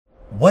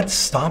what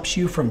stops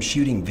you from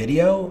shooting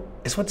video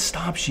is what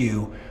stops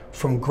you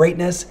from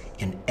greatness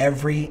in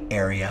every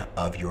area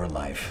of your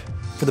life.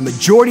 For the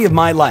majority of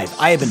my life,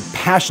 I have been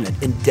passionate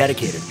and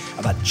dedicated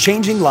about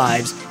changing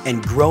lives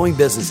and growing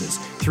businesses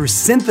through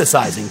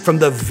synthesizing from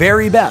the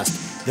very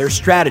best their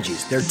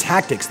strategies, their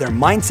tactics, their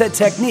mindset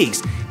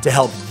techniques to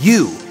help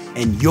you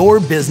and your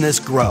business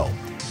grow.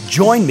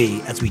 Join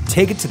me as we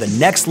take it to the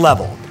next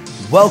level.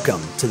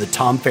 Welcome to the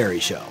Tom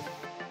Ferry Show.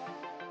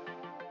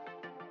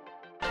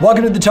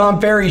 Welcome to the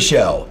Tom Ferry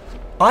Show.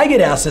 I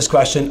get asked this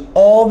question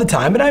all the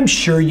time, and I'm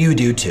sure you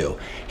do too.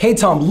 Hey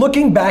Tom,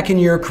 looking back in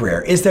your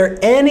career, is there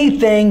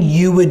anything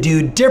you would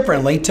do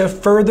differently to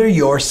further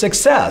your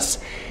success?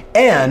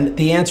 And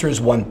the answer is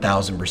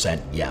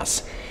 1000%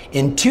 yes.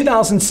 In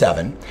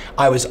 2007,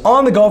 I was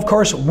on the golf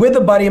course with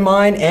a buddy of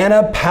mine and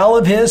a pal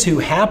of his who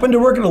happened to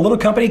work at a little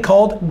company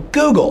called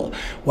Google.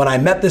 When I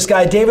met this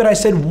guy, David, I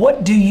said,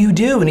 "What do you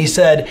do?" And he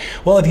said,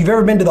 "Well, if you've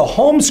ever been to the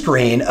home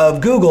screen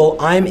of Google,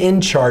 I'm in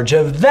charge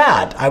of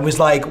that." I was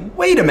like,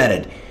 "Wait a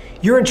minute.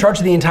 You're in charge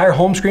of the entire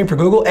home screen for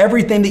Google?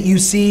 Everything that you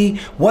see,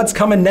 what's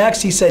coming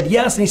next?" He said,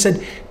 "Yes." And he said,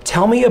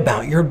 "Tell me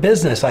about your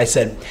business." I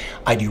said,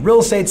 "I do real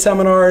estate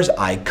seminars,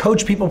 I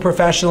coach people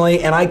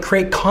professionally, and I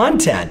create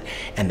content."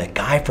 And the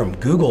guy from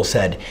Google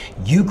said,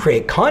 "You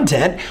create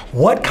content?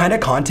 What kind of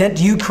content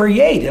do you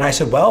create?" And I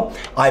said, "Well,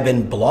 I've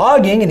been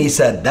blogging." And he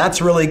said,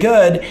 "That's really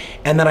good."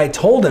 And then I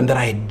told him that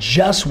I had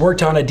just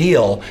worked on a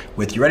deal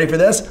with, you ready for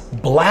this?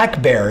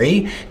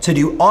 BlackBerry, to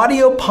do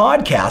audio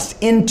podcasts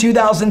in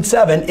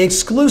 2007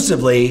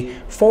 exclusively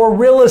for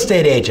real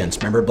estate agents.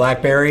 Remember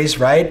BlackBerries,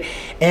 right?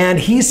 And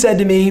he said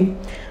to me,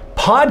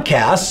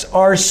 "Podcasts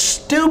are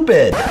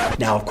stupid."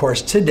 Now, of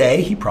course,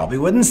 today he probably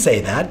wouldn't say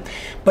that,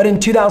 but in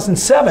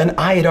 2007,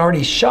 I had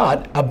already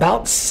shot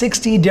about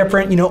 60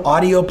 different,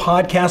 audio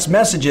podcast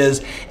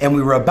messages, and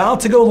we were about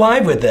to go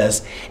live with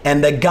this.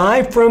 And the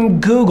guy from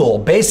Google,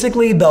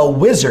 basically the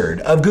wizard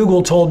of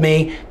Google, told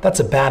me, "That's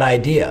a bad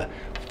idea."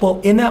 Well,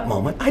 in that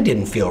moment, I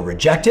didn't feel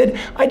rejected.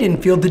 I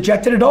didn't feel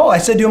dejected at all. I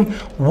said to him,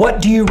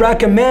 "What do you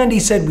recommend?" He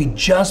said, "We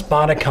just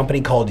bought a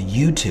company called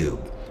YouTube.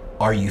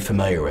 Are you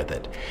familiar with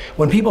it?"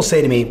 When people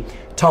say to me,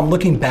 "Tom,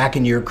 looking back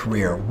in your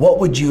career, what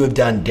would you have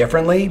done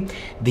differently?"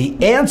 The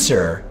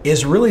answer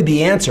is really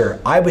the answer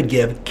I would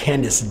give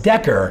Candace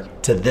Decker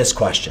to this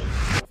question.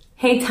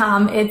 Hey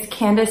Tom, it's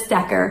Candace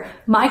Decker.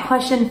 My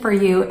question for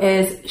you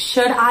is,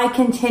 should I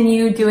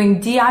continue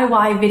doing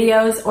DIY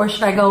videos or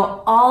should I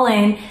go all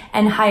in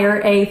and hire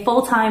a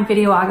full-time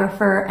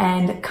videographer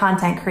and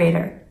content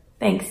creator?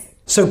 Thanks.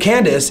 So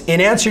Candace,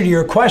 in answer to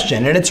your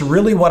question, and it's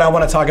really what I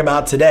want to talk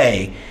about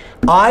today,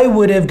 I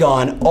would have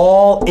gone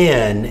all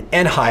in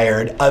and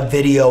hired a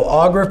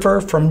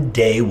videographer from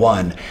day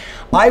one.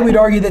 I would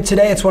argue that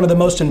today it's one of the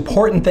most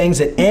important things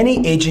that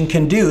any agent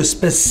can do,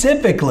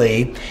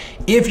 specifically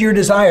if your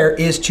desire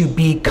is to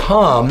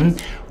become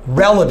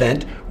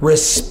relevant,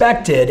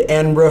 respected,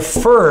 and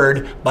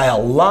referred by a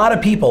lot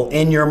of people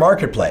in your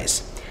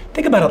marketplace.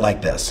 Think about it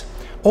like this.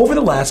 Over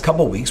the last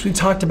couple of weeks, we've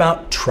talked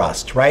about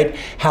trust, right?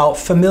 How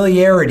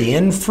familiarity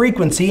and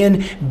frequency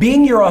and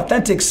being your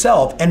authentic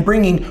self and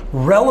bringing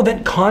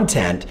relevant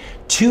content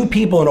to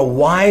people in a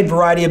wide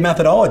variety of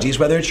methodologies,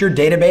 whether it's your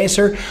database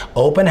or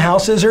open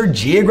houses or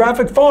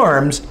geographic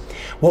farms.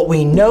 What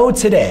we know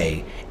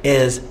today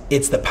is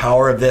it's the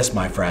power of this,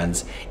 my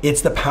friends.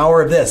 It's the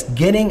power of this,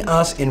 getting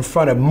us in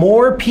front of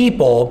more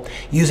people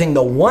using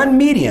the one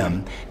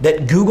medium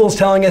that Google's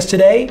telling us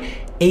today.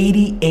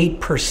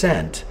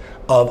 88%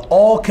 of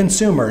all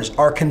consumers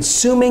are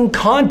consuming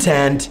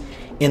content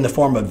in the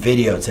form of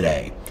video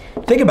today.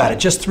 Think about it,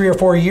 just 3 or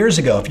 4 years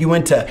ago, if you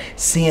went to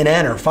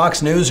CNN or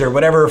Fox News or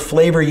whatever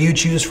flavor you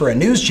choose for a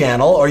news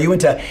channel, or you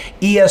went to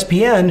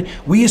ESPN,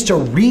 we used to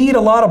read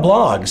a lot of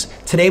blogs.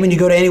 Today, when you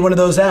go to any one of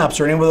those apps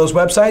or any one of those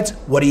websites,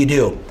 what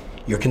do?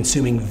 You're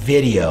consuming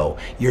video,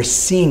 you're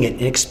seeing it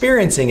and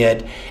experiencing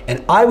it,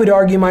 and I would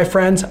argue, my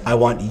friends, I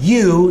want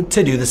you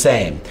to do the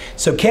same.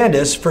 So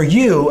Candace, for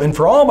you and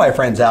for all my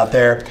friends out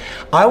there,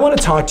 I want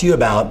to talk to you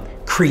about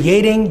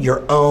creating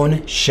your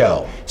own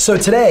show. So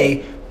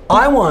today,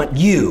 I want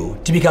you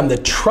to become the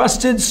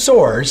trusted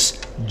source,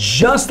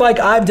 just like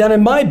I've done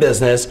in my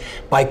business,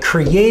 by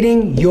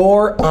creating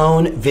your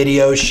own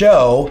video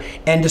show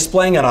and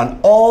displaying it on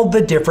all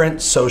the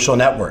different social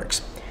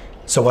networks.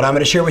 So what I'm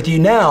going to share with you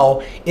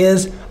now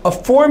is a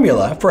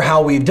formula for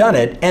how we've done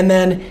it, and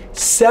then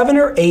 7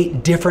 or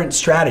 8 different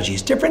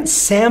strategies, different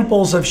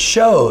samples of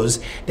shows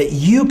that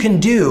you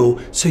can do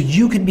so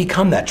you can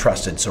become that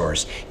trusted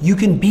source. You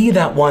can be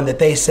that one that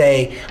they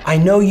say, "I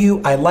know you,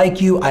 I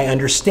like you, I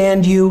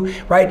understand you,"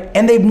 right?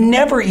 And they've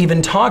never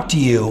even talked to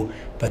you,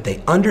 but they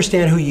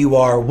understand who you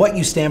are, what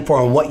you stand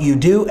for, and what you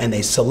do, and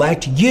they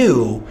select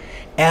you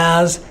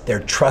as their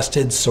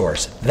trusted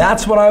source.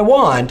 That's what I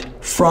want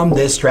from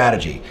this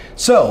strategy.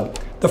 So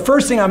The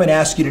first thing I'm going to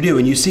ask you to do,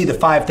 and you see the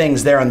 5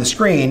 things there on the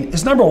screen,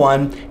 is number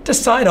 1,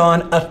 decide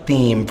on a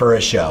theme for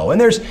a show.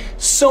 And there's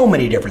so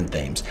many different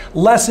themes.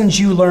 Lessons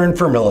you learned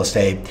from real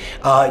estate.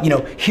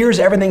 Here's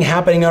everything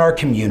happening in our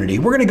community.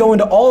 We're going to go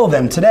into all of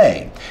them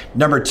today.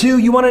 Number 2,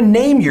 you want to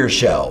name your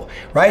show,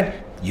 right?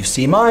 You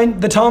see mine,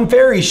 The Tom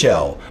Ferry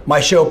Show.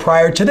 My show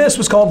prior to this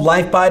was called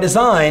Life by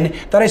Design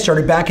that I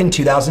started back in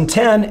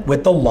 2010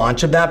 with the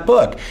launch of that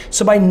book.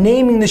 So by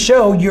naming the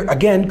show, you're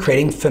again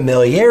creating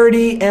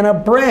familiarity and a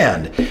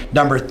brand.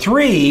 Number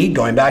 3,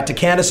 going back to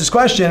Candace's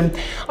question,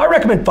 I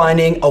recommend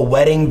finding a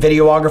wedding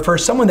videographer,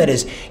 someone that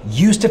is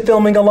used to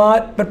filming a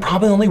lot, but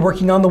probably only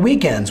working on the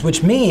weekends,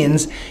 which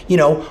means,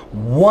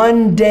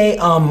 1 day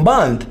a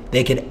month,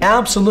 they could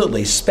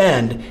absolutely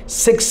spend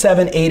 6,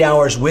 7, 8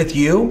 hours with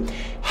you,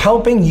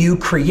 helping you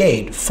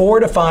create 4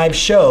 to 5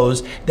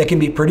 shows that can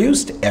be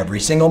produced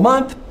every single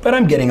month, but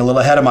I'm getting a little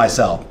ahead of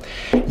myself.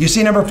 You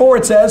see number 4,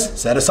 it says,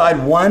 set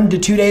aside 1 to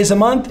 2 days a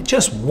month,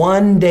 just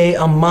 1 day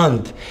a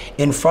month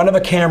in front of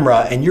a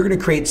camera, and you're gonna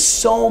create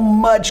so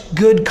much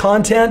good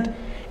content,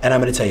 and I'm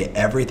gonna tell you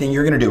everything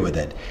you're gonna do with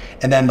it.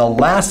 And then the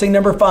last thing,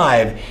 number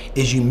 5,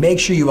 is you make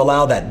sure you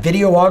allow that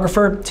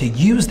videographer to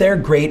use their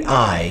great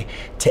eye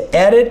to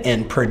edit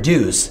and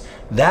produce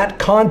that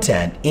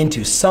content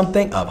into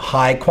something of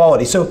high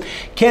quality. So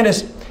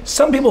Candace,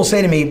 some people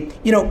say to me,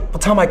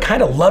 Tom, I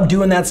kind of love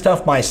doing that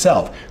stuff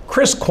myself.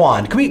 Chris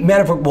Kwan,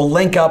 we'll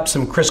link up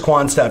some Chris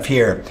Kwan stuff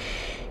here.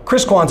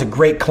 Chris Kwan's a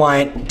great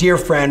client, dear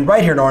friend,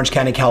 right here in Orange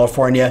County,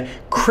 California.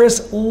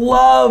 Chris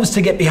loves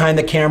to get behind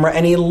the camera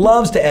and he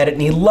loves to edit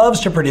and he loves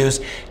to produce.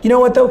 You know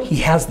what though? He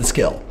has the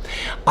skill.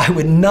 I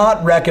would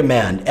not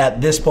recommend at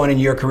this point in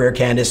your career,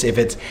 Candace, if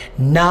it's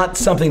not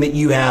something that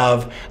you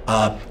have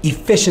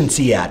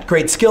efficiency at,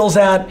 great skills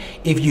at.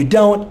 If you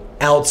don't,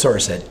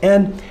 outsource it.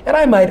 And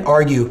I might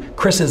argue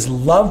Chris's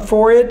love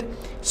for it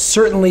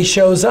certainly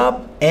shows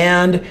up,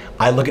 and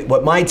I look at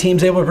what my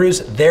team's able to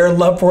produce, their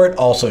love for it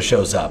also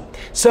shows up.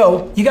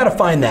 So you gotta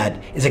find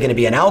that. Is it gonna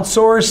be an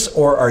outsource,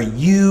 or are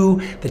you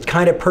the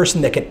kind of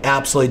person that can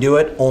absolutely do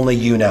it? Only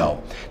you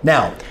know.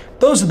 Now,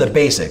 those are the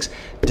basics.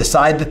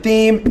 Decide the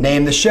theme,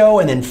 name the show,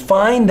 and then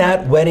find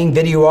that wedding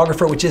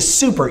videographer, which is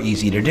super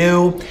easy to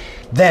do.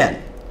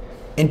 Then,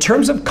 in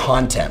terms of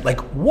content, like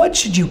what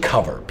should you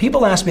cover?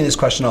 People ask me this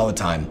question all the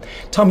time.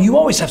 Tom, you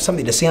always have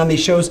something to say on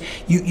these shows.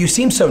 You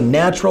seem so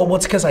natural. Well,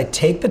 it's because I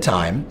take the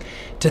time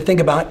to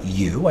think about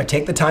you. I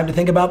take the time to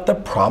think about the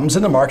problems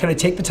in the market. I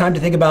take the time to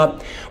think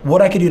about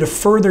what I could do to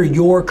further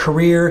your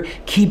career,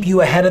 keep you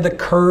ahead of the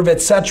curve,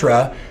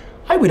 etc.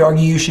 I would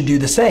argue you should do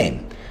the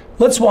same.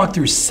 Let's walk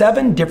through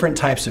 7 different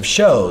types of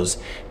shows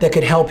that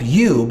could help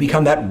you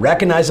become that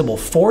recognizable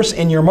force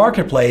in your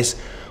marketplace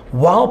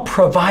while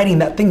providing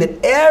that thing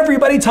that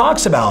everybody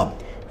talks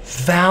about,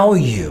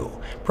 value.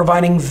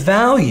 Providing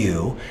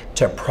value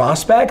to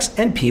prospects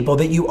and people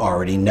that you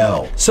already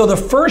know. So the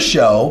first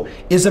show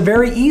is a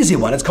very easy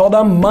one. It's called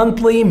a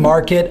monthly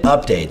market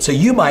update. So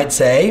you might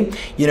say,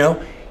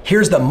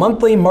 here's the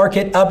monthly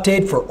market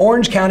update for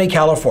Orange County,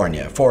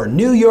 California, for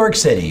New York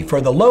City,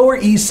 for the Lower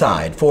East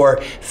Side, for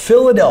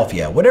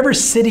Philadelphia, whatever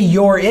city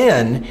you're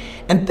in,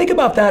 and think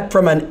about that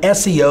from an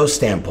SEO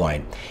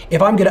standpoint.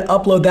 If I'm gonna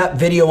upload that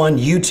video on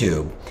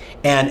YouTube,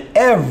 and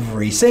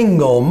every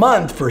single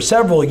month for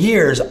several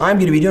years, I'm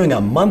gonna be doing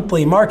a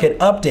monthly market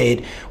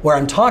update where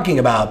I'm talking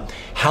about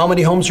how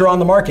many homes are on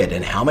the market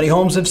and how many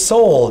homes have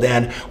sold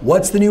and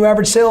what's the new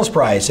average sales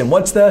price and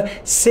what's the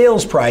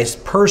sales price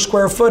per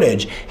square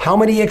footage, how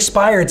many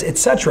expireds,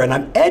 etc. And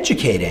I'm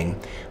educating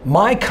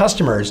my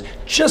customers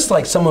just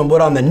like someone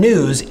would on the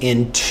news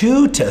in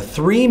 2 to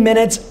 3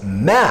 minutes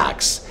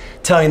max,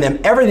 telling them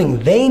everything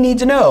they need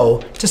to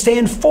know to stay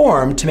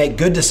informed, to make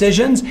good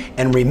decisions,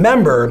 and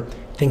remember,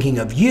 thinking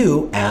of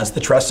you as the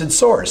trusted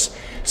source.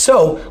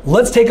 So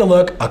let's take a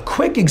look, a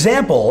quick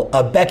example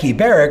of Becky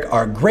Barrick,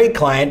 our great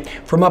client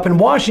from up in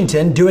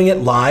Washington, doing it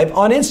live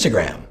on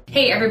Instagram.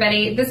 Hey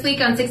everybody, this week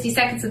on 60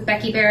 Seconds with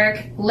Becky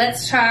Barrick,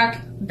 let's talk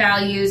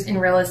values in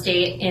real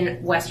estate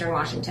in Western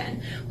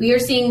Washington. We are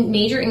seeing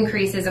major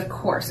increases, of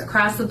course,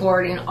 across the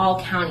board in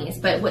all counties,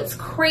 but what's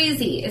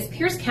crazy is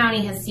Pierce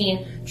County has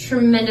seen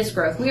tremendous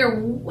growth. We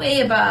are way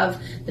above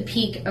the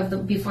peak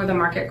of before the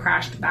market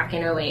crashed back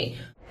in 2008.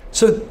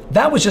 So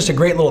that was just a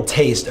great little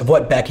taste of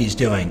what Becky's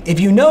doing.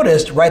 If you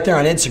noticed right there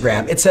on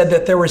Instagram, it said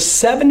that there were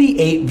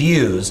 78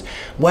 views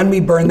when we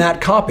burned that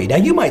copy. Now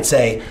you might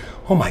say,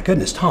 oh my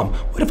goodness, Tom,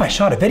 what if I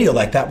shot a video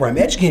like that where I'm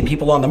educating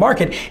people on the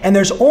market and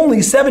there's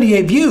only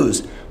 78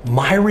 views?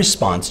 My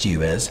response to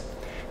you is,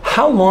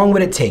 how long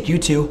would it take you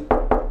to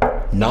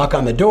knock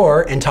on the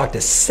door and talk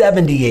to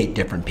 78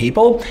 different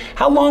people?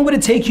 How long would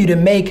it take you to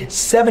make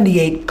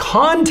 78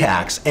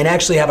 contacts and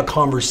actually have a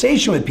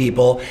conversation with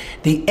people?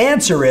 The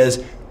answer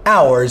is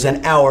hours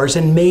and hours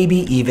and maybe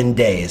even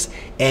days.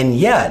 And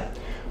yet,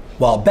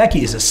 while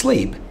Becky is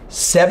asleep,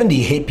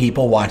 78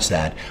 people watched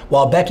that.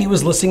 While Becky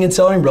was listing and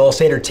selling real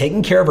estate or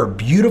taking care of her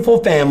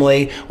beautiful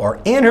family or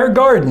in her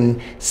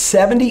garden,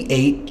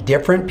 78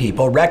 different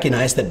people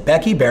recognized that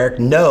Becky Barrick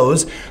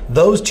knows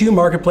those two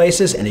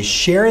marketplaces and is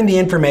sharing the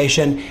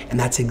information, and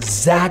that's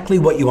exactly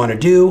what you want to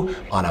do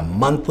on a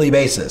monthly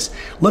basis.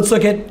 Let's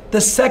look at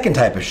the second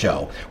type of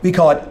show. We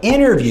call it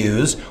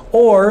interviews,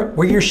 or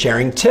where you're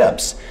sharing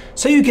tips.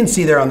 So you can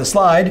see there on the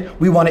slide,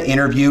 we want to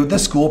interview the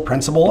school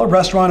principal, a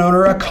restaurant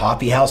owner, a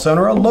coffee house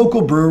owner, a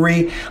local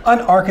brewery, an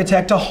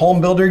architect, a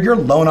home builder, your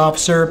loan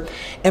officer.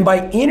 And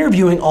by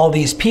interviewing all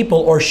these people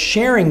or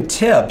sharing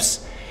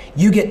tips,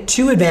 you get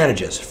two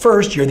advantages.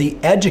 First, you're the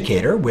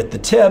educator with the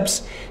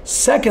tips.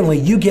 Secondly,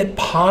 you get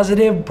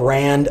positive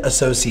brand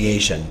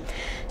association.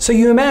 So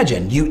you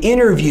imagine you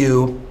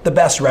interview the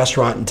best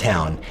restaurant in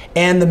town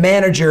and the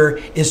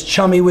manager is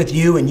chummy with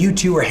you and you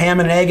two are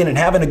hamming and egging and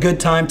having a good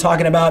time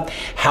talking about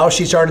how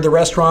she started the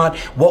restaurant,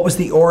 what was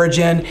the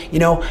origin,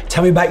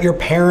 tell me about your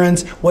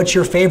parents, what's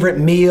your favorite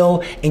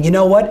meal, and you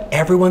know what?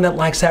 Everyone that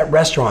likes that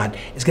restaurant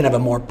is gonna have a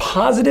more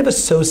positive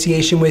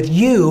association with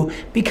you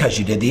because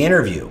you did the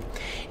interview.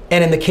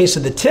 And in the case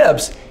of the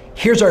tips,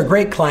 here's our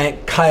great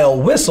client, Kyle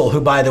Whissel,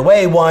 who, by the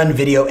way, won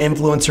Video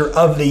Influencer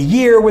of the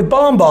Year with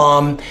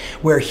BombBomb,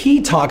 where he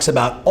talks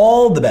about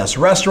all the best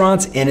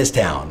restaurants in his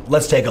town.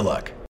 Let's take a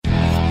look.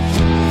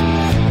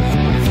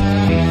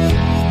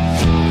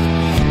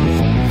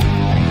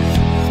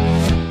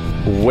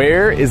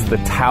 Where is the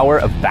Tower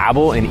of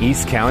Babel in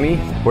East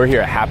County? We're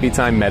here at Happy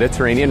Time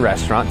Mediterranean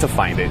Restaurant to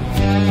find it.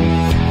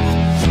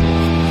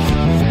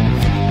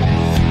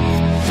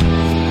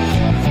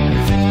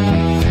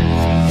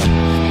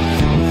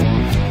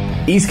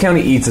 East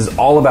County Eats is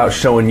all about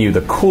showing you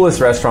the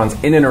coolest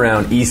restaurants in and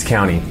around East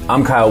County.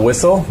 I'm Kyle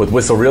Whissel with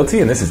Whissel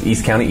Realty, and this is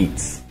East County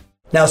Eats.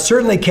 Now,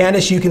 certainly,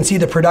 Candace, you can see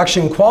the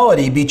production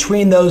quality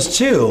between those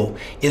two.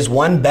 Is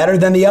one better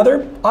than the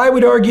other? I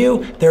would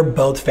argue they're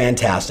both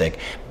fantastic.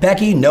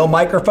 Becky, no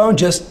microphone,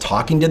 just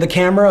talking to the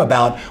camera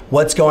about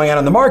what's going on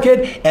in the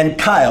market, and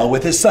Kyle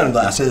with his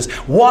sunglasses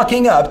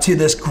walking up to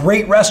this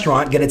great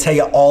restaurant, gonna tell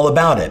you all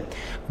about it.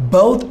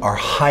 Both are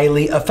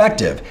highly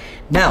effective.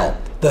 Now,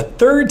 the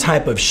third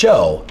type of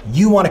show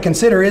you want to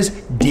consider is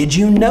did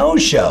you know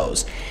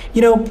shows.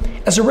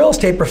 As a real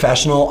estate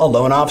professional, a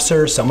loan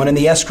officer, someone in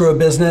the escrow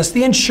business,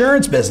 the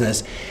insurance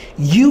business,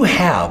 you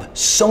have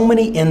so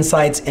many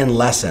insights and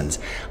lessons.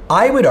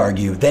 I would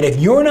argue that if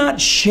you're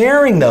not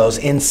sharing those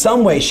in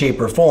some way, shape,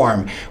 or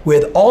form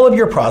with all of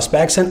your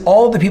prospects and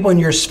all of the people in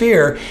your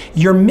sphere,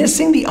 you're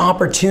missing the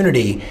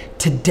opportunity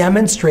to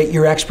demonstrate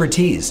your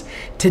expertise,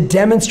 to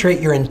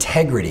demonstrate your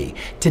integrity,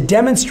 to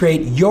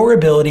demonstrate your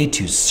ability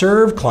to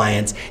serve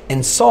clients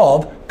and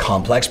solve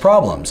complex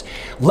problems.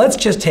 Let's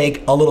just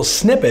take a little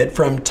snippet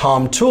from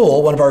Tom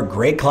Toole, one of our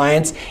great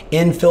clients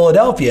in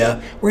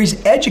Philadelphia, where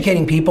he's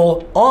educating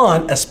people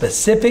on a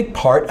specific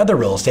part of the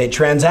real estate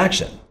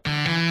transaction.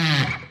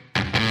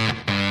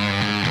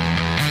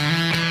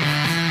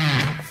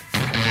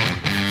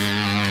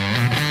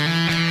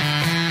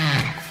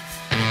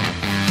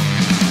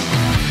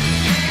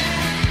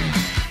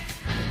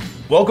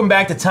 Welcome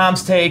back to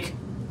Tom's Take.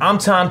 I'm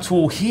Tom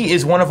Toole. He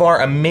is one of our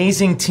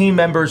amazing team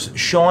members,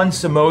 Sean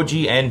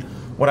Samoji, and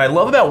what I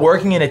love about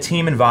working in a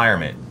team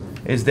environment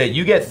is that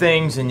you get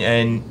things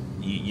and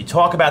you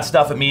talk about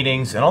stuff at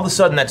meetings, and all of a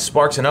sudden that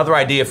sparks another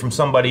idea from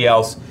somebody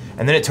else,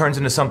 and then it turns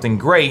into something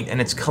great, and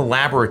it's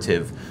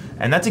collaborative.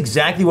 And that's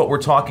exactly what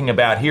we're talking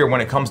about here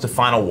when it comes to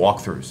final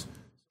walkthroughs.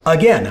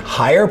 Again,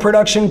 higher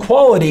production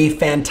quality,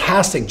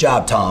 fantastic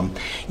job, Tom.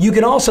 You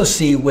can also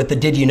see with the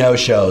Did You Know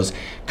shows,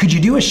 could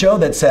you do a show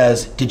that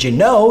says, did you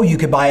know you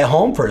could buy a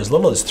home for as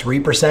little as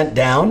 3%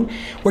 down?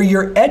 Where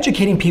you're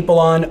educating people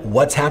on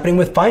what's happening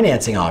with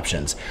financing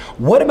options.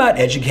 What about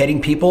educating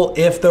people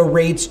if the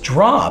rates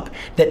drop,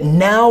 that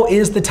now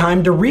is the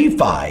time to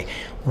refi?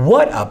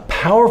 What a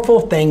powerful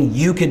thing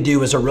you could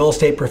do as a real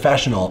estate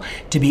professional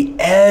to be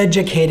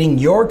educating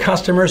your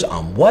customers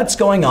on what's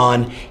going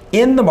on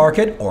in the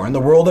market or in the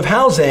world of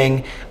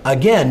housing,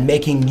 again,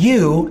 making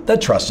you the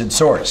trusted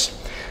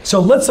source. So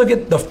let's look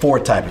at the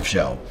fourth type of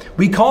show.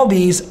 We call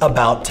these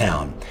About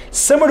Town.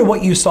 Similar to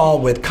what you saw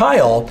with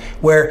Kyle,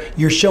 where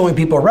you're showing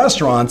people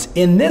restaurants,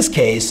 in this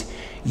case,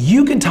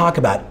 you can talk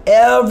about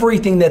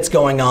everything that's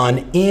going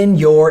on in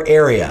your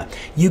area.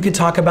 You could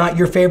talk about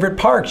your favorite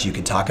parks. You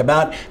could talk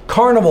about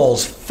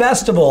carnivals,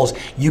 festivals.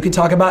 You could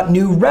talk about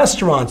new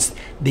restaurants.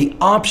 The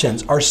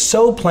options are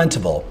so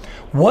plentiful.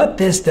 What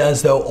this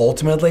does, though,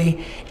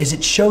 ultimately, is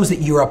it shows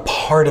that you're a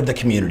part of the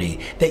community,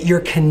 that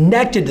you're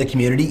connected to the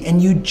community,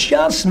 and you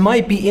just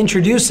might be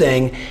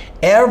introducing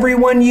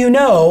everyone you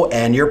know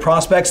and your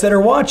prospects that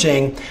are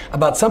watching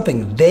about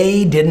something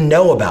they didn't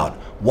know about.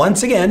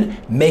 Once again,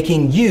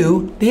 making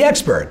you the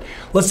expert.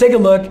 Let's take a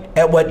look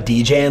at what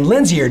DJ and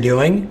Lindsay are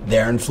doing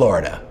there in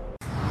Florida.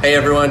 Hey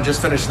everyone,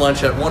 just finished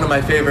lunch at one of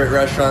my favorite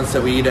restaurants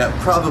that we eat at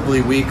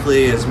probably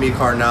weekly is Mi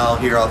Carnal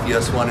here off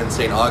US 1 in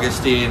St.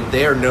 Augustine.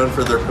 They are known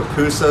for their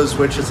pupusas,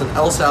 which is an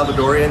El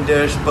Salvadorian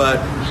dish, but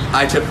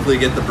I typically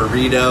get the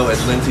burrito,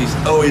 and Lindsay's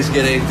always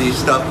getting the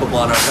stuffed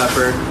poblano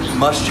pepper.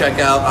 Must check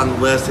out on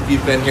the list. If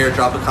you've been here,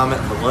 drop a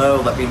comment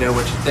below. Let me know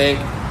what you think.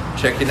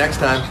 Check you next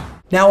time.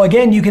 Now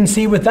again, you can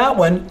see with that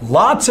one,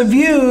 lots of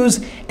views,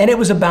 and it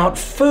was about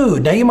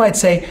food. Now you might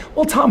say,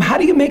 well Tom, how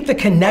do you make the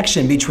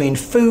connection between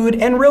food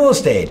and real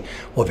estate?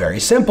 Well, very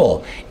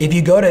simple. If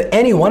you go to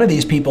any one of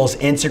these people's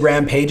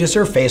Instagram pages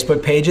or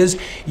Facebook pages,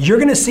 you're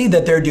gonna see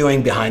that they're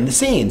doing behind the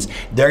scenes.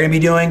 They're gonna be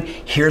doing,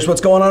 here's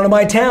what's going on in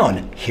my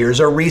town. Here's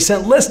a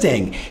recent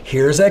listing.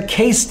 Here's a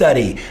case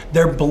study.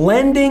 They're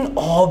blending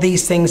all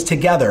these things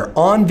together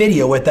on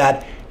video with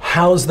that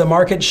how's the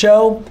market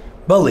show?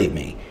 Believe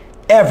me,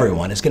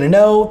 everyone is going to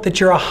know that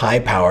you're a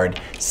high-powered,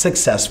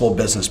 successful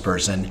business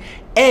person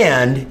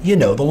and you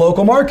know the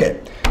local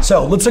market.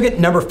 So let's look at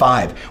number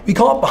 5. We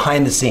call it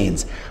behind the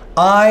scenes.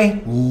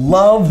 I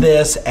love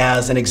this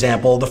as an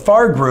example. The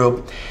FAR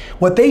Group,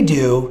 what they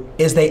do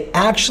is they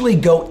actually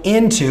go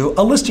into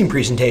a listing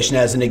presentation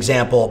as an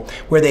example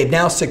where they've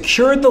now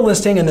secured the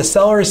listing and the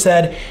seller has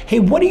said, hey,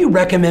 what do you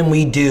recommend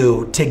we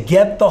do to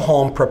get the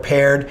home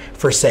prepared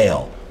for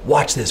sale?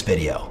 Watch this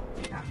video.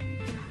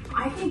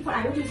 I think what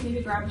I would do is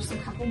maybe grab just a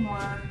couple more,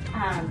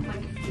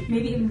 like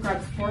maybe even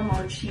grab 4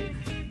 more cheap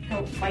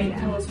white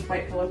pillows with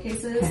white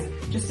pillowcases,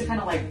 just to kind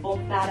of like bulk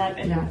that up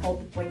and then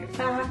hold the blanket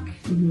back.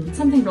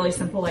 Something really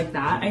simple like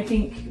that. I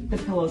think the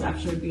pillows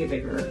actually would be a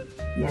bigger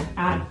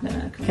add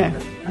than a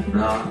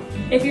comforter.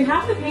 If you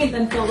have the paint,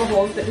 then fill the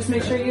holes, but just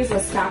make sure you use a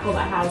spackle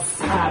that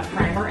has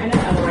primer in it,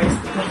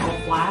 otherwise the paint will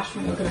flash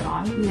when you put it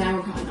on. Yeah,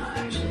 we're probably not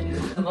actually doing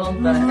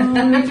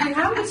it. If you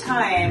have the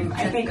time,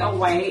 I think a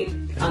white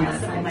on the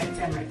side, like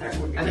 10 right there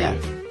would be great.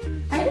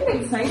 I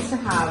think it's nice to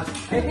have.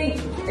 I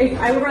think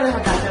I would rather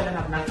have that than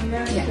have nothing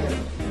there.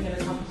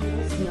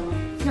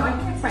 No, I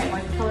think it's fine.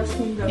 Like the color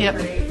scheme goes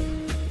great.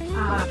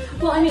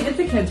 Well, I mean, it's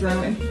a kid's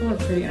room, and people are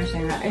pretty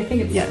understanding that. I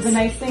think it's the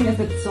nice thing is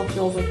it still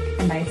feels like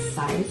a nice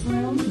size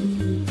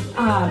room.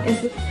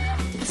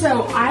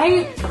 So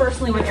I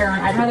personally with Aaron,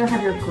 I'd rather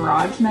have your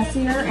garage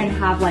messier and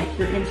have like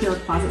your interior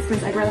closet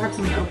space. I'd rather have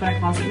something open a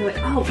closet and be like,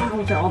 oh wow,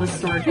 look at all this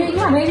storage.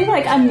 Maybe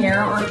like a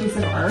mirror or a piece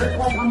of art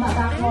like on that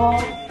back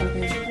wall.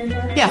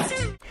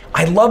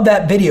 I love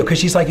that video because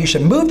she's like, you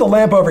should move the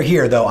lamp over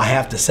here, though I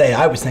have to say,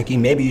 I was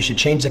thinking maybe you should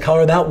change the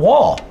color of that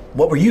wall.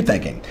 What were you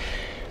thinking?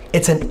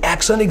 It's an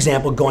excellent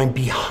example going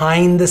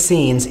behind the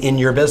scenes in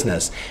your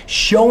business,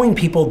 showing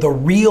people the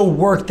real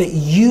work that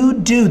you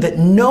do that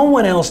no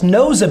one else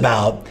knows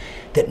about,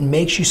 that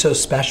makes you so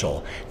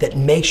special, that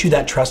makes you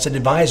that trusted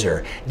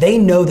advisor. They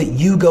know that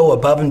you go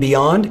above and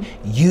beyond,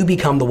 you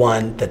become the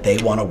one that they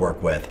want to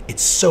work with.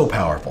 It's so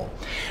powerful.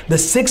 The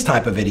 6th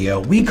type of video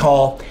we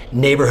call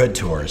neighborhood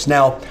tours.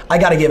 Now, I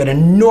gotta give an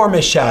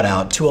enormous shout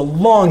out to a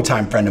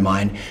longtime friend of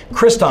mine,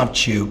 Christoph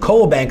Chu,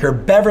 Coldwell Banker,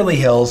 Beverly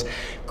Hills.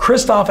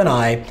 Christoph and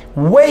I,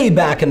 way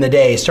back in the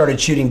day,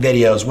 started shooting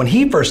videos when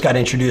he first got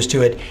introduced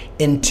to it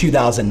in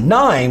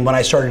 2009 when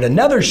I started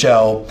another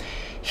show.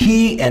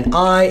 He and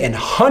I and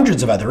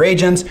hundreds of other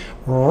agents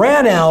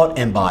ran out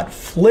and bought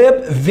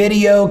flip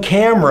video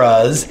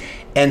cameras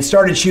and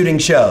started shooting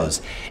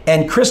shows.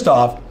 And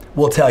Christoph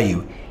will tell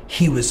you,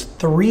 he was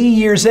 3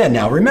 years in.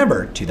 Now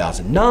remember,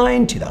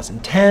 2009,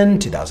 2010,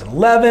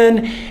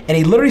 2011, and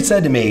he literally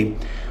said to me,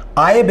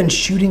 I have been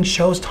shooting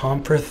shows,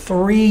 Tom, for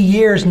 3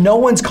 years. No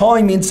one's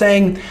calling me and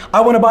saying,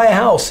 I want to buy a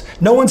house.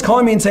 No one's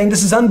calling me and saying,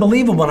 this is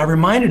unbelievable. And I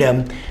reminded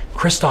him,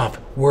 Christoph,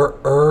 we're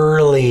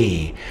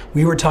early.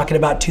 We were talking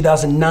about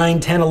 2009,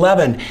 10,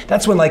 11.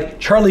 That's when like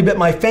Charlie Bit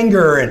My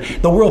Finger and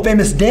the world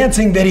famous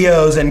dancing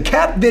videos and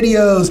cat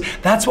videos.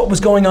 That's what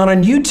was going on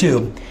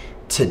YouTube.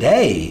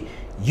 Today,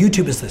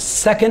 YouTube is the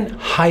 2nd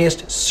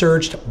highest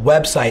searched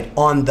website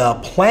on the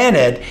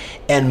planet,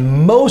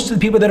 and most of the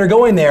people that are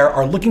going there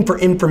are looking for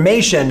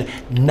information,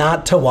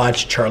 not to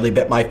watch Charlie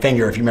Bit My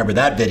Finger, if you remember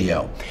that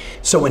video.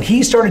 So when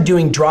he started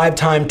doing drive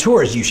time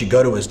tours, you should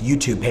go to his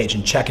YouTube page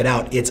and check it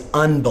out. It's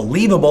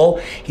unbelievable.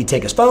 He'd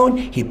take his phone,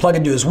 he'd plug it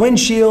into his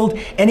windshield,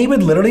 and he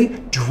would literally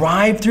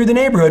drive through the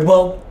neighborhood.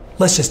 Well,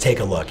 let's just take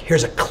a look.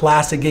 Here's a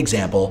classic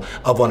example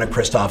of one of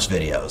Christoph's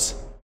videos.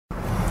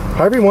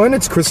 Hi everyone,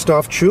 it's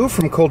Christoph Chu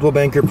from Coldwell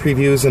Banker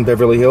Previews in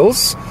Beverly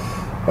Hills.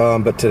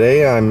 But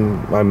today I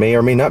may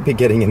or may not be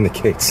getting in the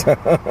gates.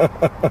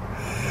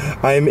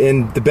 I'm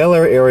in the Bel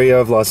Air area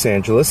of Los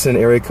Angeles, an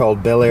area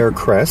called Bel Air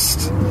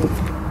Crest.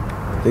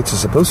 Gates are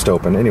supposed to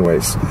open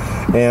anyways.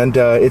 And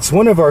it's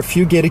one of our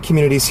few gated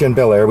communities here in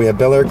Bel Air. We have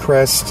Bel Air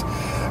Crest,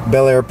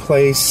 Bel Air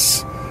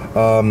Place,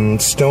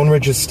 Stone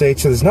Ridge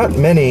Estates. So there's not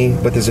many,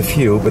 but there's a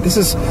few. But this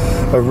is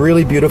a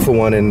really beautiful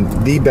one and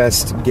the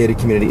best gated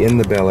community in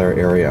the Bel Air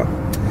area.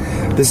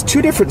 There's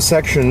 2 different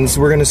sections.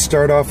 We're going to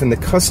start off in the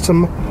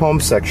custom home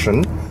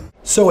section.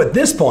 So at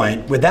this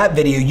point, with that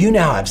video, you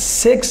now have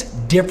 6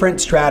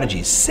 different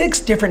strategies, 6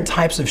 different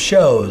types of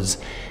shows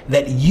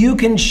that you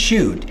can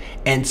shoot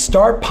and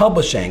start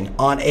publishing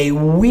on a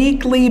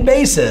weekly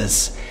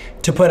basis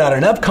to put out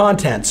enough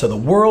content so the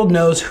world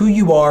knows who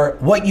you are,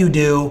 what you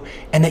do,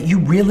 and that you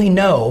really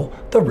know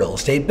the real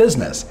estate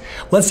business.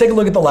 Let's take a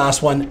look at the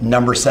last one,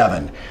 number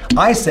 7.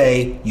 I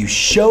say you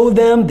show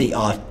them the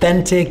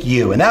authentic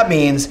you, and that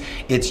means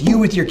it's you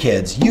with your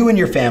kids, you and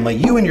your family,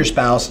 you and your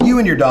spouse, you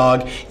and your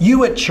dog,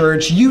 you at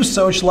church, you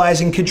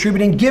socializing,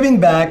 contributing, giving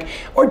back,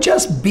 or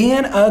just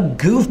being a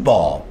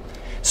goofball.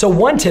 So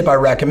one tip I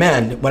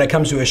recommend when it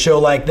comes to a show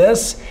like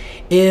this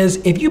is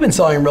if you've been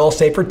selling real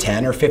estate for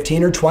 10 or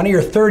 15 or 20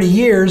 or 30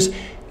 years,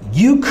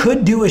 you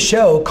could do a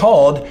show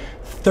called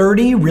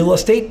 30 Real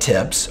Estate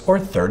Tips or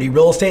 30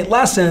 Real Estate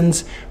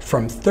Lessons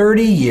from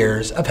 30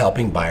 years of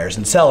helping buyers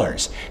and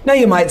sellers. Now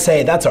you might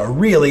say that's a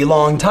really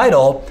long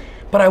title,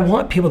 but I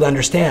want people to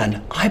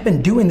understand I've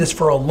been doing this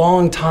for a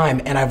long time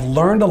and I've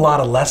learned a lot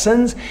of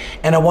lessons,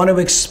 and I want to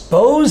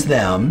expose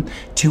them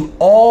to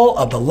all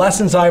of the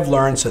lessons I've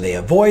learned so they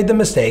avoid the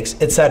mistakes,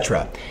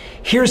 etc.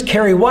 Here's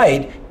Carrie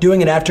White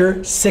doing it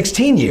after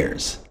 16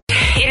 years.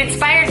 It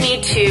inspired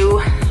me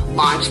to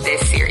launch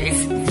this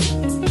series,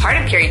 part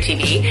of Carrie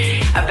TV,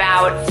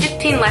 about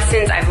 15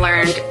 lessons I've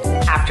learned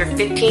after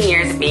 15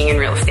 years of being in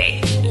real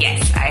estate.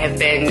 Yes, I have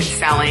been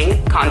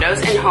selling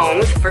condos and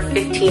homes for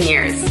 15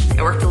 years.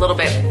 I worked a little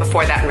bit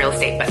before that in real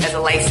estate, but as a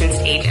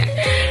licensed agent.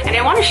 And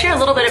I want to share a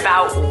little bit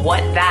about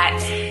what that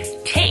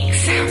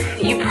takes.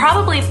 You'd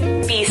probably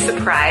be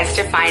surprised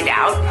to find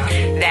out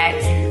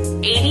that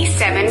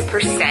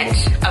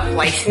 87% of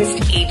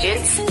licensed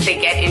agents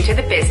that get into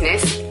the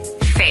business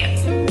fail.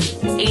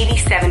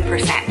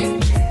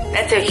 87%.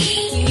 That's a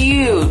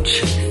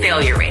huge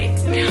failure rate.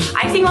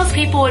 I think most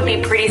people would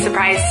be pretty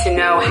surprised to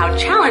know how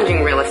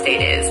challenging real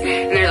estate is, and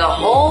there's a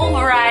whole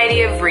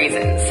variety of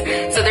reasons.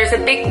 So there's a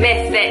big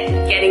myth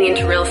that getting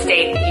into real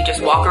estate, you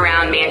just walk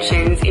around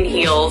mansions in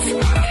heels,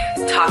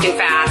 talking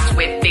fast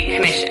with big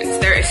commissions.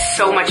 There is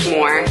so much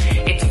more.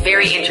 It's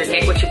very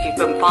intricate, which if you've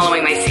been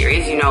following my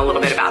series, you know a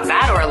little bit about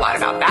that or a lot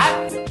about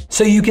that.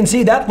 So you can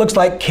see that looks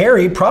like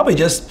Carrie probably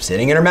just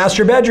sitting in her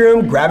master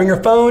bedroom, grabbing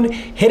her phone,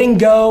 hitting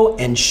go,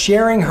 and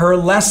sharing her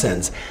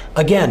lessons.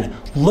 Again,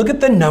 look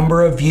at the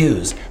number of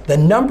views, the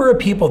number of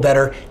people that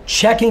are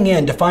checking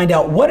in to find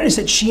out what it is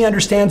that she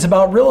understands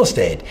about real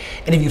estate.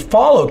 And if you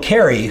follow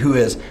Carrie, who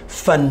is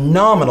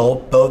phenomenal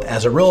both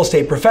as a real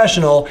estate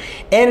professional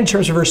and in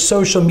terms of her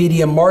social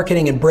media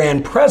marketing and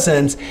brand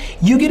presence,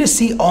 you get to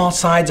see all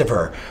sides of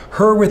her.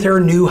 Her with her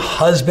new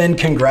husband,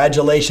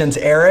 congratulations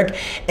Eric,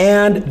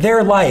 and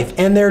their life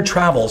and their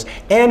travels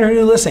and her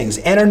new listings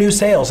and her new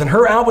sales and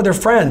her out with her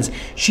friends.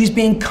 She's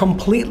being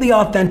completely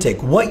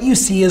authentic. What you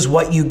see is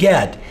what you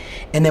get.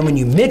 And then when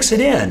you mix it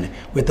in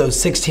with those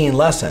 16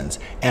 lessons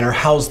and her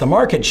How's the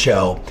Market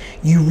show,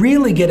 you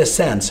really get a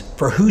sense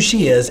for who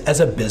she is as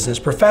a business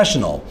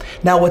professional.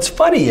 Now what's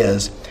funny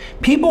is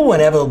people will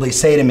inevitably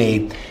say to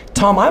me,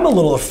 Tom, I'm a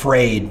little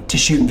afraid to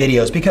shoot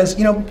videos because,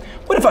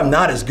 what if I'm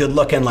not as good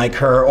looking like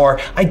her,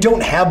 or I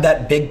don't have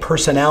that big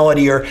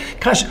personality, or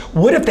gosh,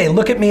 what if they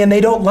look at me and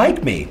they don't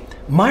like me?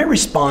 My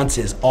response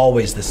is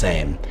always the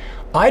same.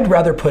 I'd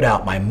rather put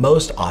out my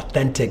most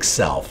authentic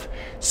self.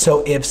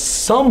 So if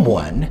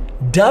someone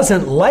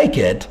doesn't like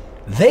it,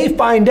 they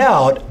find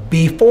out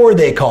before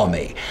they call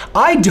me.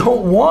 I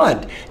don't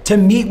want to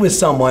meet with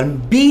someone,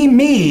 be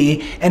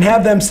me, and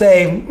have them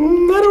say, I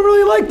don't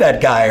really like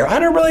that guy, or I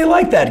don't really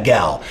like that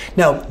gal.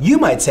 Now, you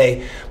might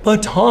say,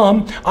 but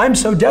Tom, I'm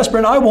so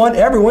desperate, I want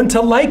everyone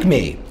to like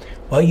me.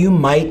 Well, you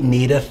might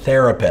need a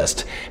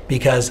therapist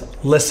because,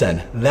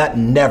 listen, that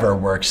never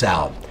works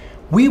out.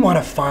 We want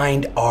to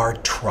find our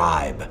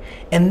tribe,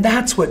 and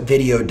that's what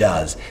video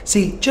does.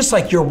 See, just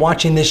like you're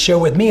watching this show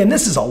with me, and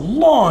this is a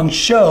long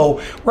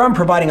show where I'm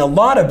providing a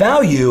lot of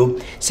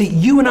value. See,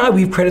 you and I,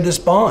 we've created this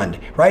bond,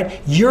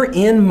 right? You're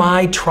in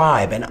my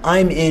tribe and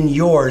I'm in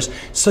yours,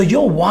 so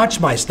you'll watch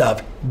my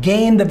stuff,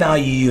 gain the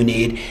value you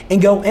need,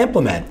 and go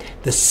implement.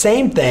 The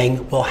same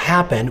thing will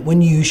happen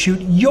when you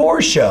shoot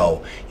your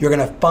show. You're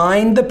gonna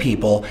find the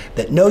people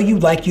that know you,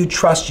 like you,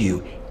 trust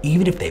you,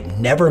 even if they've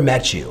never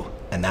met you.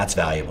 And that's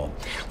valuable.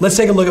 Let's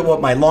take a look at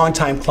what my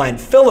longtime client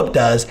Philip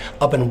does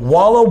up in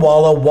Walla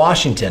Walla,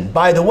 Washington.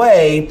 By the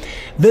way,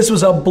 this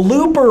was a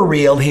blooper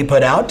reel he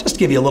put out, just to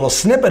give you a little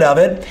snippet of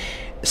it,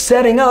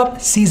 setting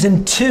up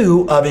season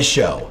 2 of his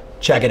show.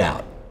 Check it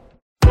out.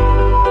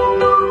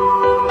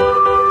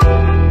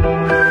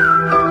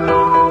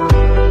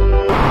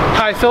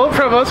 Hi, Philip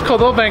Provost,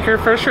 Coldwell Banker,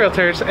 First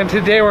Realtors, and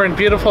today we're in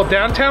beautiful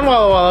downtown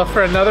Walla Walla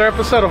for another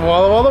episode of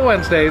Walla Walla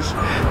Wednesdays.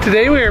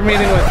 Today we are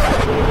meeting with...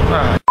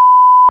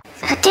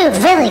 Dude,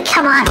 really,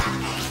 come on.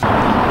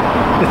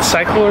 It's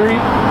Cyclery?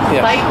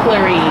 Yeah.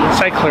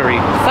 Cyclery.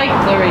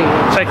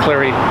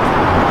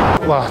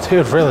 Wow,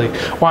 dude, really.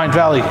 Wine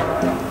Valley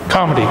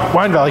Comedy.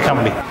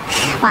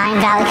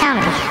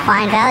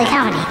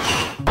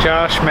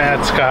 Josh,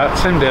 Matt, Scott,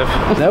 Simdiv.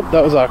 Nope,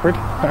 that was awkward.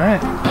 All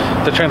right.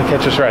 They're trying to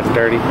catch us riding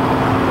dirty.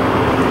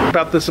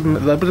 About this...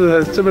 Nope,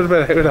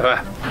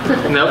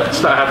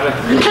 it's not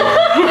happening.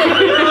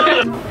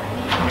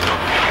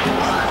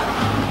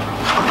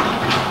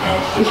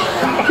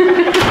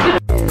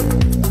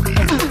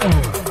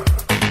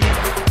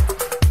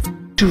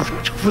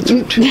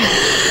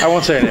 I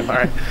won't say anything. All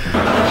right.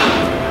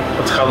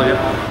 What's it called again?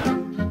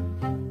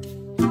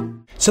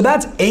 So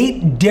that's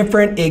 8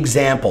 different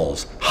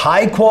examples.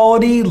 High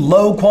quality,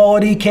 low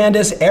quality,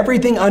 Candace,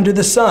 everything under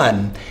the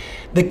sun.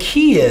 The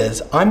key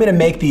is, I'm going to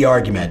make the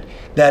argument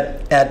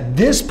that at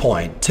this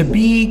point, to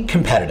be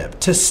competitive,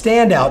 to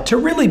stand out, to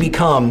really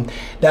become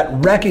that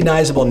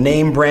recognizable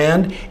name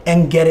brand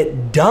and get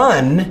it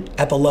done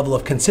at the level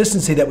of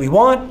consistency that we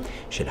want,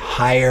 should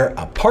hire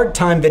a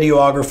part-time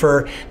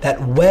videographer,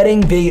 that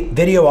wedding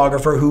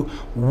videographer who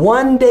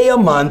one day a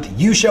month,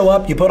 you show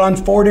up, you put on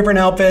 4 different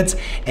outfits,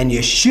 and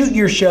you shoot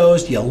your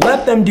shows, you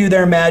let them do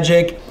their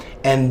magic,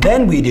 and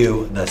then we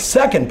do the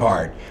second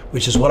part,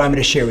 which is what I'm going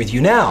to share with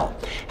you now.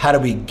 How do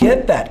we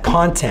get that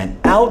content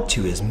out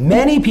to as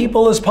many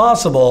people as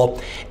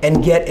possible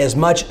and get as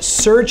much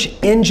search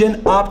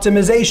engine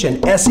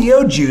optimization,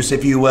 SEO juice,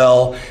 if you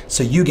will,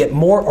 so you get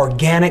more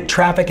organic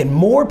traffic and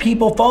more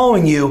people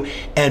following you,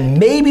 and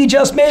maybe,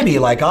 just maybe,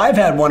 like I've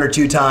had 1 or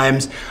 2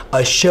 times,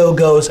 a show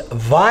goes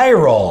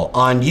viral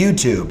on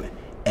YouTube.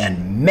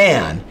 And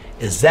man,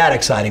 is that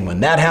exciting when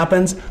that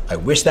happens. I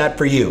wish that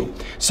for you.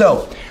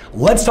 So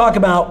let's talk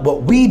about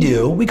what we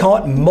do. We call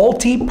it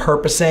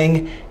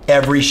multi-purposing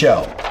every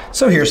show.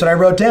 So here's what I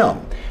wrote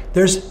down.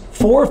 There's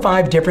 4 or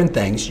 5 different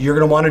things you're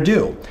going to want to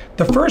do.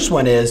 The first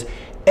one is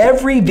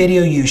every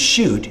video you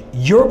shoot,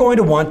 you're going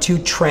to want to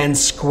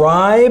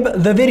transcribe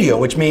the video,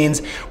 which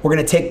means we're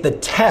going to take the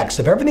text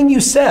of everything you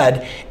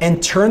said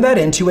and turn that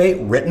into a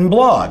written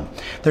blog.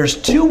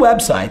 There's 2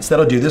 websites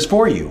that'll do this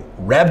for you.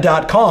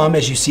 Rev.com,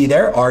 as you see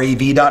there,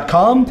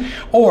 rev.com,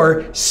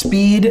 or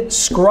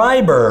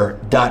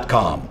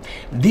speedscriber.com.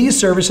 These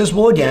services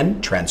will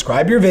again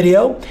transcribe your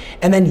video,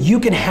 and then you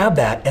can have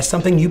that as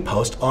something you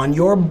post on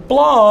your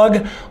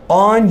blog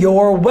on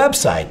your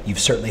website. You've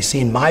certainly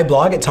seen my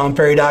blog at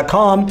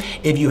tomferry.com.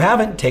 If you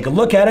haven't, take a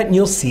look at it and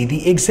you'll see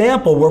the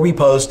example where we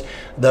post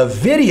the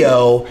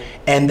video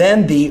and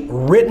then the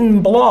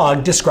written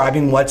blog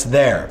describing what's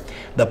there.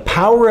 The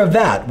power of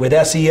that with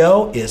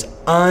SEO is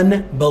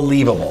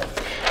unbelievable.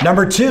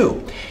 Number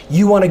 2,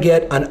 you want to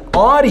get an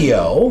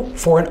audio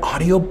for an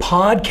audio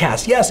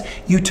podcast. Yes,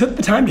 you took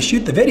the time to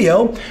shoot the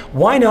video.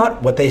 Why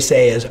not, what they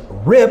say is,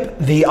 rip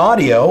the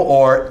audio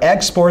or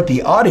export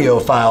the audio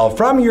file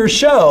from your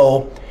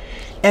show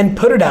and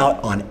put it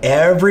out on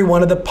every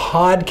one of the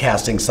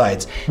podcasting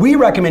sites. We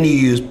recommend you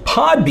use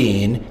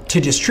Podbean to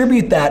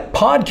distribute that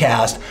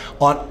podcast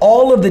on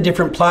all of the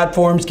different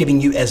platforms, giving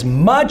you as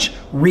much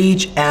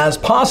reach as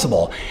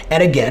possible.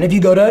 And again, if you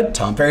go to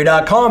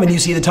tomferry.com and you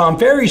see the Tom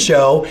Ferry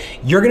Show,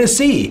 you're gonna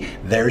see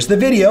there's the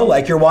video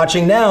like you're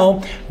watching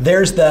now,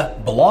 there's the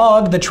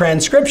blog, the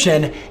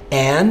transcription,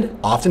 and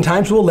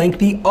oftentimes we'll link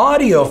the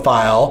audio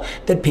file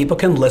that people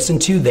can listen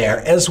to there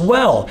as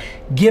well,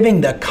 giving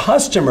the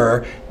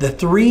customer the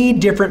 3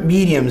 different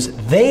mediums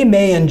they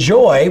may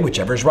enjoy,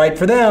 whichever's right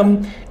for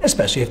them,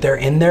 especially if they're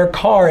in their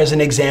car as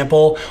an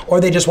example, or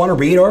they just want to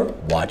read or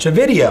watch a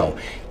video.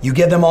 You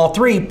give them all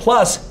 3,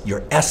 plus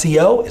your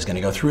SEO is going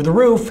to go through the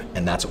roof,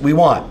 and that's what we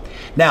want.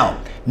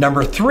 Now,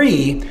 number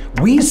 3,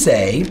 we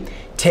say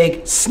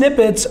take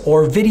snippets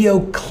or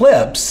video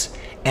clips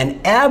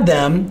and add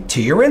them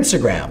to your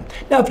Instagram.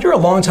 Now, if you're a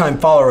longtime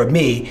follower of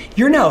me,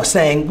 you're now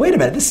saying, wait a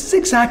minute, this is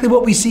exactly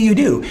what we see you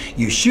do.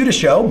 You shoot a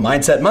show,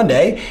 Mindset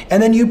Monday,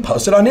 and then you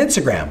post it on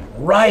Instagram.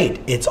 Right,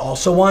 it's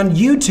also on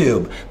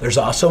YouTube. There's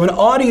also an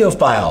audio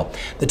file.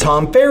 The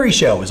Tom Ferry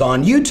Show is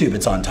on YouTube.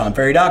 It's on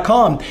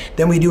tomferry.com.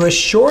 Then we do a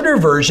shorter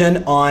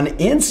version on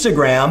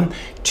Instagram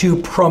to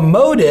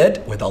promote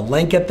it with a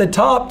link at the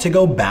top to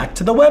go back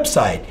to the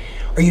website.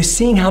 Are you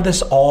seeing how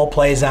this all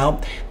plays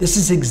out? This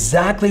is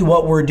exactly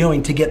what we're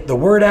doing to get the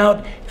word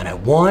out, and I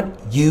want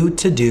you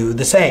to do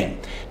the same.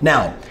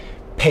 Now,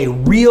 pay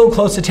real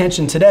close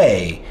attention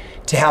today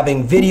to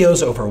having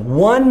videos over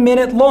 1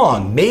 minute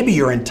long, maybe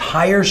your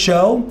entire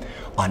show,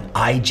 on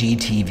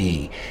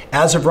IGTV.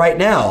 As of right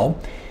now,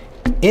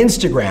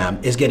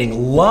 Instagram is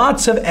getting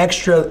lots of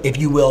extra, if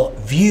you will,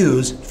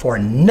 views for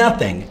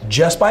nothing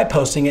just by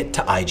posting it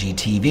to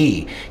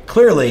IGTV.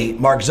 Clearly,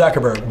 Mark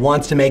Zuckerberg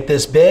wants to make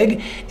this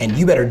big, and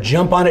you better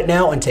jump on it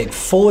now and take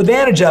full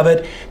advantage of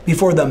it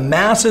before the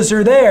masses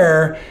are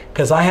there,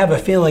 because I have a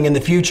feeling in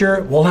the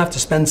future we'll have to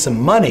spend some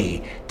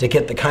money to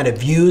get the kind of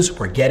views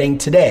we're getting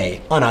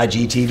today on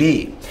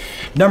IGTV.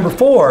 Number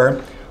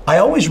 4, I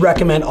always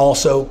recommend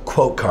also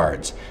quote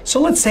cards.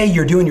 So let's say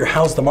you're doing your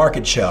How's the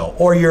Market show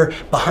or your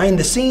behind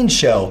the scenes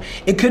show.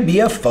 It could be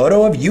a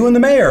photo of you and the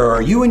mayor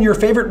or you and your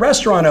favorite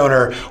restaurant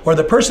owner or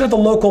the person at the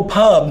local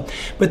pub,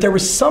 but there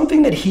was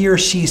something that he or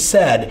she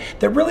said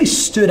that really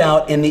stood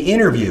out in the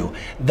interview.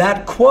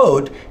 That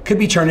quote could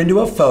be turned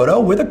into a photo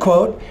with a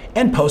quote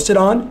and posted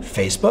on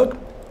Facebook,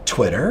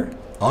 Twitter,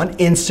 on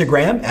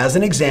Instagram as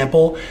an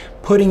example,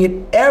 putting it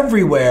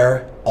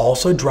everywhere,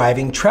 also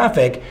driving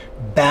traffic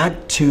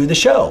back to the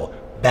show,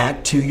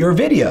 back to your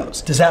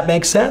videos. Does that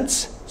make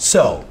sense?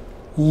 So,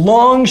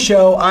 long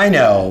show, I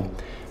know,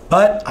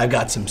 but I've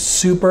got some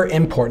super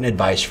important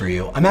advice for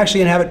you. I'm actually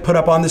gonna have it put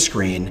up on the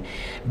screen.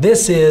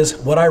 This is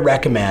what I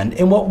recommend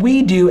and what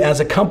we do as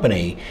a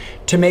company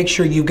to make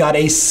sure you've got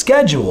a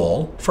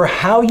schedule for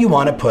how you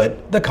want to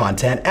put the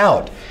content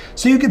out.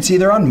 So you can see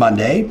there on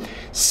Monday,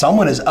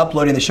 someone is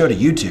uploading the show to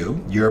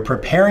YouTube, you're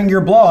preparing your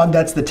blog,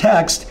 that's the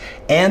text,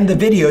 and the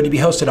video to be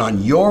hosted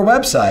on your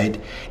website,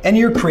 and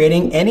you're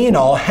creating any and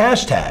all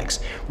hashtags.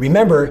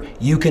 Remember,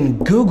 you can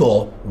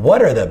Google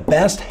what are the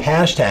best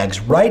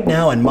hashtags right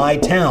now in my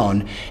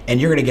town, and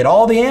you're gonna get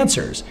all the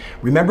answers.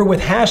 Remember,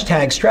 with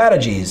hashtag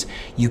strategies,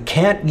 you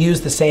can't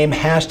use the same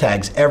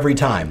hashtags every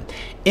time.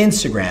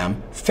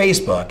 Instagram,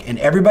 Facebook, and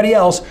everybody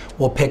else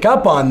will pick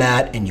up on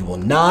that, and you will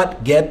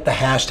not get the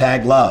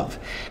hashtag love.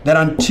 Then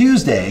on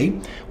Tuesday,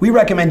 we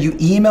recommend you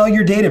email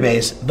your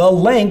database the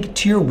link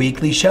to your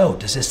weekly show.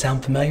 Does this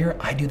sound familiar?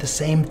 I do the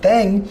same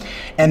thing.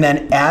 And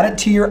then add it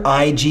to your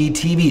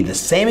IGTV, the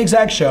same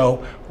exact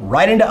show,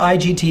 right into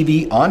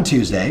IGTV on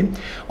Tuesday.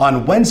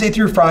 On Wednesday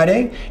through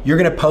Friday, you're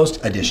gonna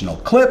post additional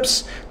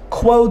clips,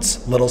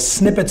 quotes, little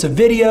snippets of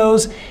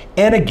videos.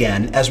 And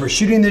again, as we're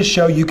shooting this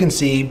show, you can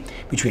see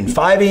between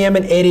 5 a.m.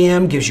 and 8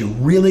 a.m. gives you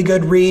really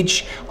good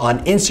reach.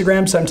 On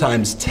Instagram,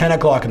 sometimes 10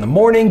 o'clock in the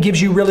morning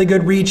gives you really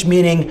good reach,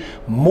 meaning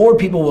more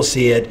people will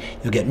see it.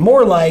 You'll get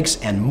more likes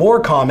and more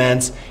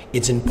comments.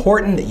 It's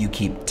important that you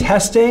keep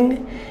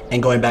testing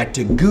and going back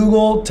to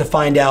Google to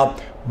find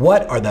out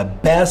what are the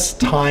best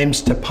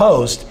times to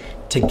post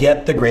to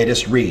get the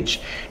greatest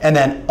reach. And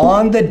then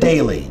on the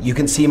daily, you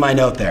can see my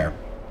note there.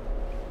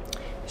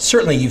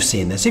 Certainly you've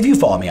seen this. If you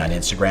follow me on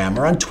Instagram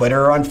or on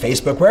Twitter or on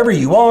Facebook, wherever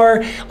you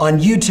are,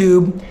 on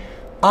YouTube,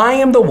 I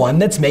am the one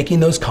that's making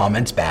those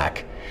comments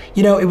back.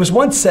 You know, it was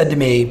once said to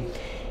me,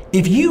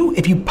 if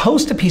you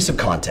post a piece of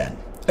content,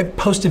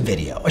 post a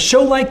video, a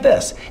show like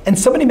this, and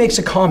somebody makes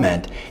a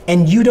comment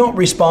and you don't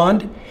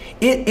respond,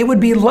 it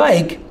would be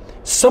like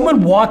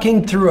someone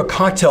walking through a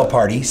cocktail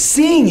party,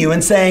 seeing you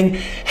and saying,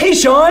 "Hey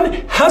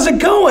Sean, how's it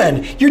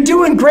going? You're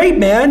doing great,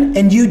 man,"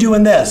 and you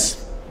doing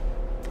this,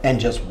 and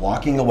just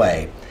walking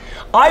away.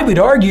 I would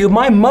argue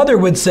my mother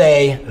would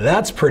say,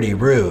 that's pretty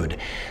rude.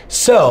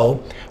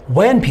 So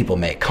when people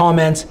make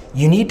comments,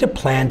 you need to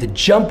plan to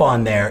jump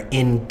on there,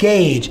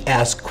 engage,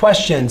 ask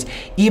questions,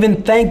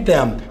 even thank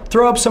them,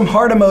 throw up some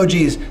heart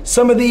emojis,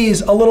 some of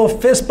these, a little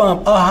fist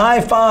bump, a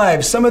high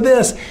five, some of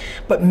this,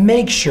 but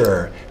make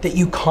sure that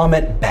you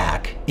comment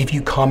back. If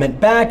you comment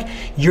back,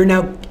 you're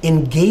now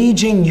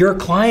engaging your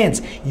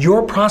clients,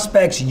 your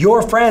prospects,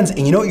 your friends, and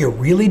you know what you're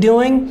really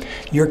doing?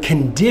 You're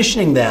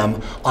conditioning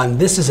them on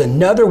this is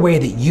another way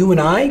that you and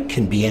I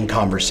can be in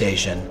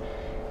conversation.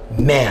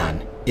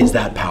 Man, is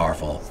that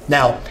powerful.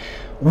 Now,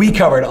 we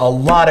covered a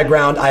lot of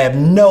ground. I have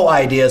no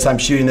idea as I'm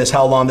shooting this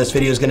how long this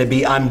video is gonna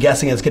be. I'm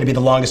guessing it's gonna be the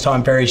longest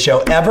Tom Ferry show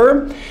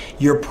ever.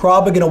 You're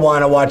probably gonna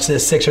wanna watch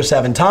this 6 or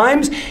 7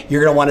 times.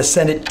 You're gonna wanna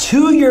send it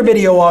to your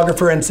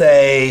videographer and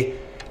say,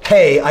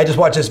 hey, I just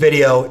watched this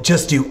video,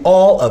 just do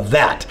all of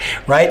that,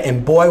 right?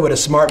 And boy, what a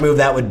smart move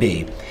that would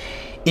be.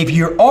 If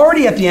you're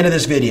already at the end of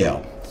this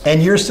video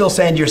and you're still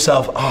saying to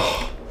yourself,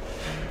 oh,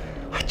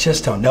 I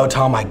just don't know,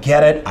 Tom, I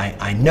get it.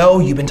 I know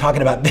you've been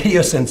talking about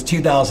video since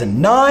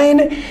 2009,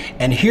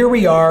 and here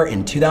we are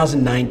in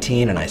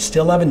 2019, and I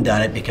still haven't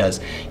done it because,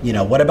 you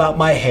know, what about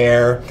my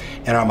hair?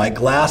 And are my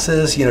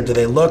glasses, you know, do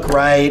they look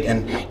right?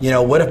 And, you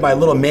know, what if my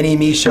little mini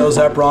me shows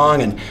up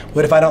wrong? And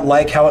what if I don't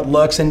like how it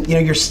looks? And, you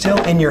know, you're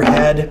still in your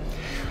head.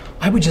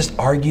 I would just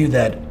argue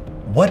that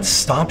what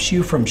stops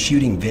you from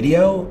shooting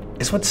video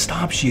is what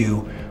stops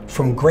you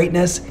from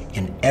greatness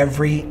in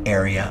every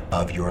area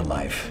of your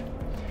life.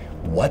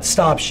 What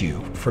stops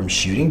you from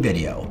shooting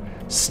video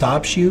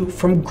stops you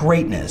from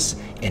greatness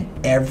in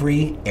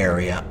every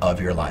area of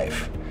your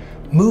life.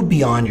 Move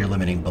beyond your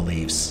limiting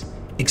beliefs.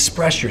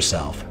 Express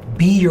yourself.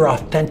 Be your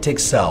authentic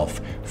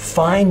self.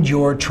 Find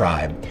your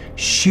tribe.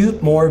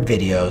 Shoot more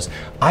videos.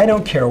 I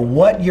don't care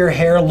what your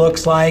hair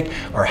looks like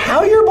or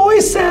how your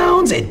voice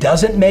sounds. It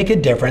doesn't make a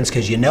difference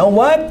because you know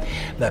what?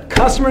 The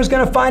customer's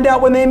gonna find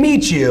out when they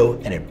meet you,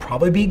 and it'd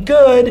probably be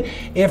good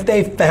if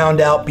they found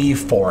out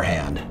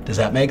beforehand. Does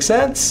that make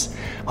sense?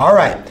 All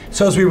right,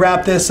 so as we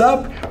wrap this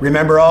up,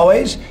 remember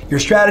always, your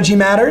strategy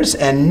matters,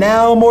 and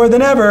now more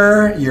than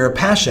ever, your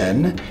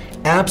passion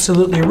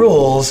absolutely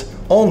rules,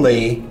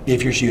 only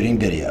if you're shooting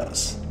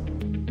videos.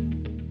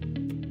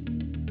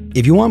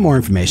 If you want more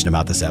information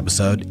about this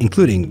episode,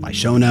 including my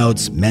show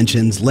notes,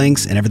 mentions,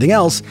 links, and everything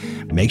else,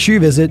 make sure you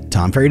visit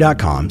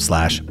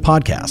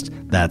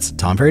tomferry.com/podcast. That's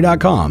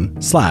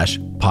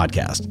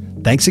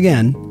tomferry.com/podcast. Thanks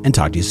again, and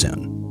talk to you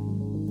soon.